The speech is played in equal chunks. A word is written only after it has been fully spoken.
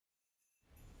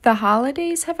The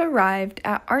holidays have arrived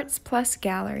at Arts Plus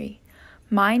Gallery.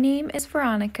 My name is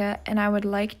Veronica, and I would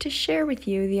like to share with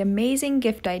you the amazing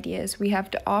gift ideas we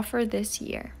have to offer this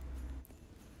year.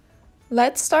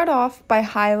 Let's start off by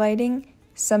highlighting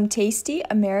some tasty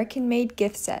American-made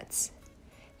gift sets.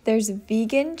 There's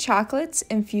vegan chocolates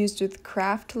infused with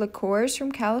craft liqueurs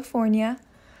from California,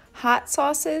 hot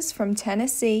sauces from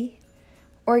Tennessee,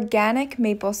 organic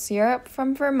maple syrup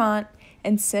from Vermont,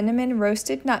 and cinnamon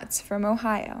roasted nuts from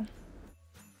Ohio.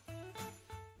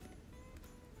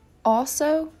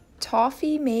 Also,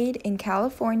 toffee made in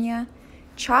California,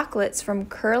 chocolates from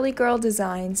Curly Girl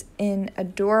Designs in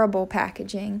adorable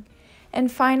packaging,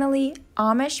 and finally,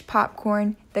 Amish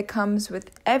popcorn that comes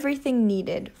with everything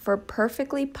needed for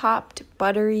perfectly popped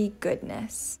buttery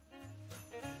goodness.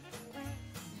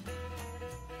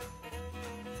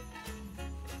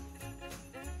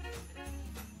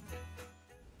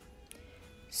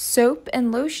 Soap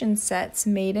and lotion sets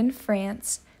made in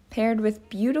France, paired with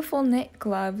beautiful knit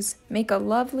gloves, make a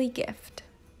lovely gift.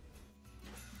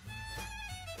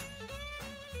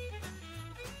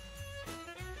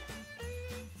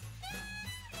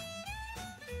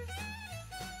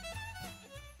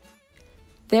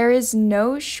 There is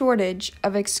no shortage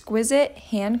of exquisite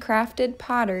handcrafted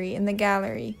pottery in the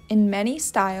gallery in many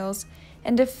styles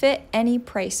and to fit any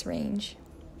price range.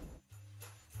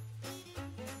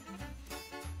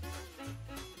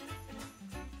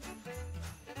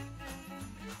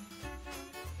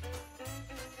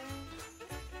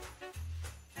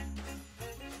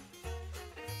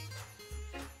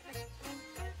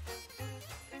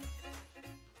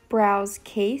 Browse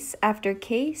case after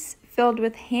case filled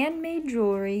with handmade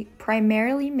jewelry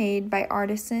primarily made by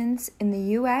artisans in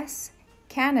the US,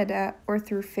 Canada, or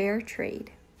through fair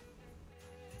trade.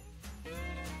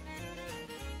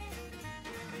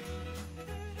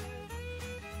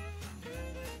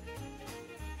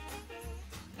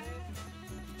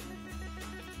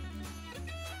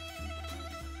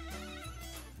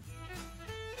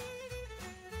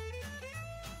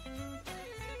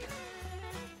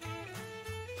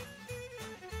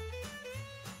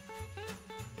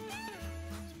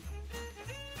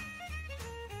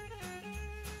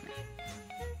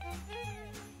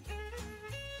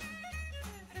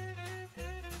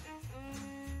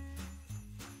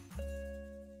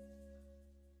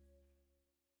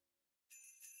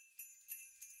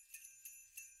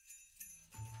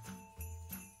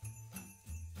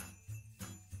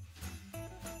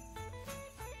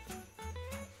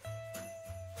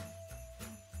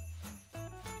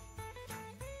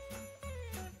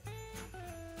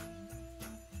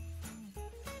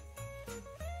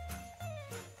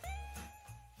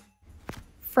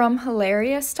 From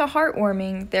hilarious to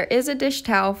heartwarming, there is a dish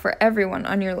towel for everyone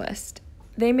on your list.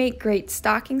 They make great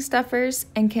stocking stuffers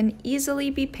and can easily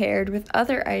be paired with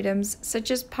other items such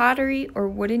as pottery or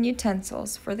wooden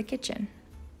utensils for the kitchen.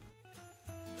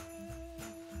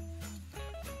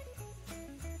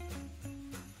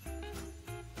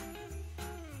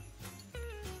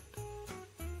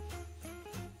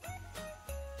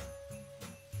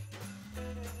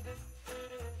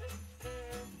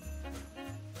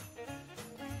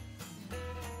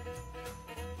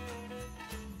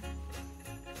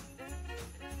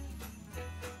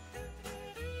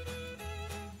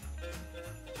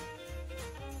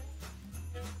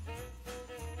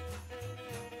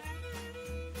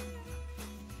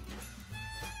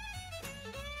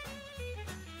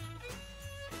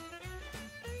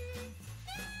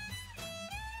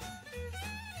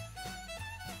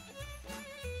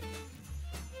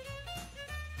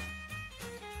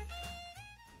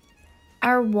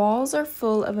 Our walls are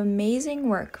full of amazing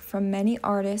work from many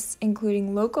artists,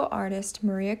 including local artist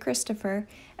Maria Christopher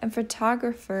and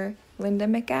photographer Linda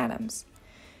McAdams.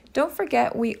 Don't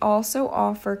forget, we also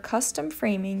offer custom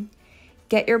framing.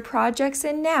 Get your projects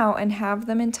in now and have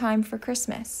them in time for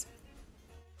Christmas.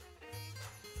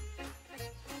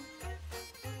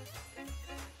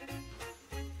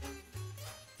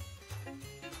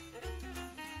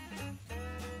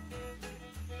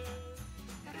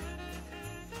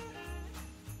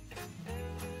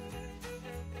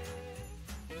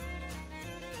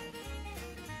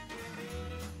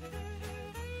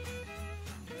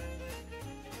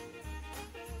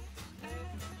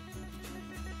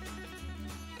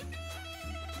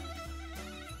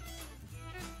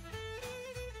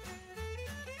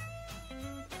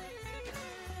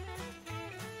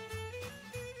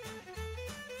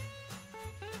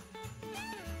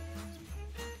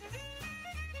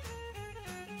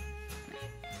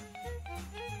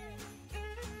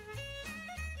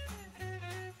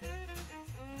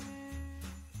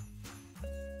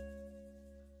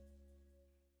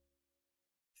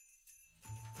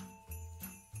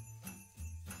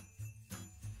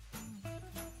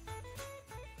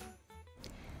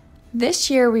 This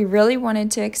year, we really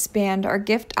wanted to expand our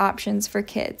gift options for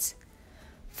kids.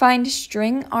 Find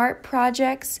string art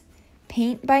projects,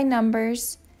 paint by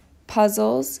numbers,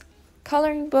 puzzles,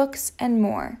 coloring books, and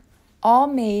more, all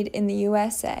made in the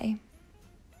USA.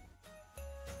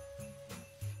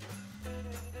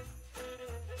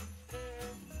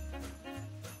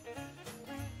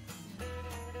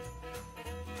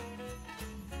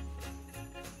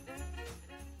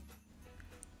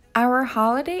 Our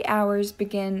holiday hours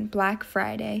begin Black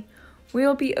Friday. We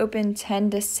will be open 10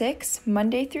 to 6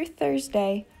 Monday through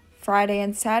Thursday, Friday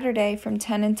and Saturday from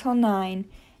 10 until 9,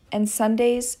 and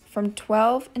Sundays from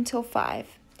 12 until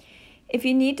 5. If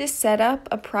you need to set up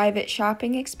a private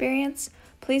shopping experience,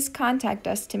 please contact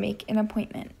us to make an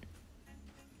appointment.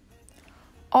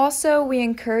 Also, we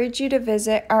encourage you to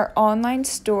visit our online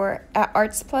store at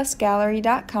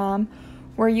artsplusgallery.com,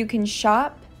 where you can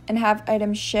shop and have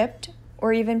items shipped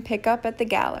or even pick up at the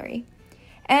gallery.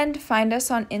 And find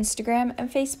us on Instagram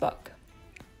and Facebook.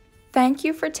 Thank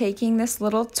you for taking this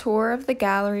little tour of the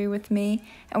gallery with me,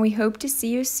 and we hope to see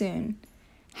you soon.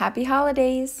 Happy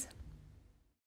holidays!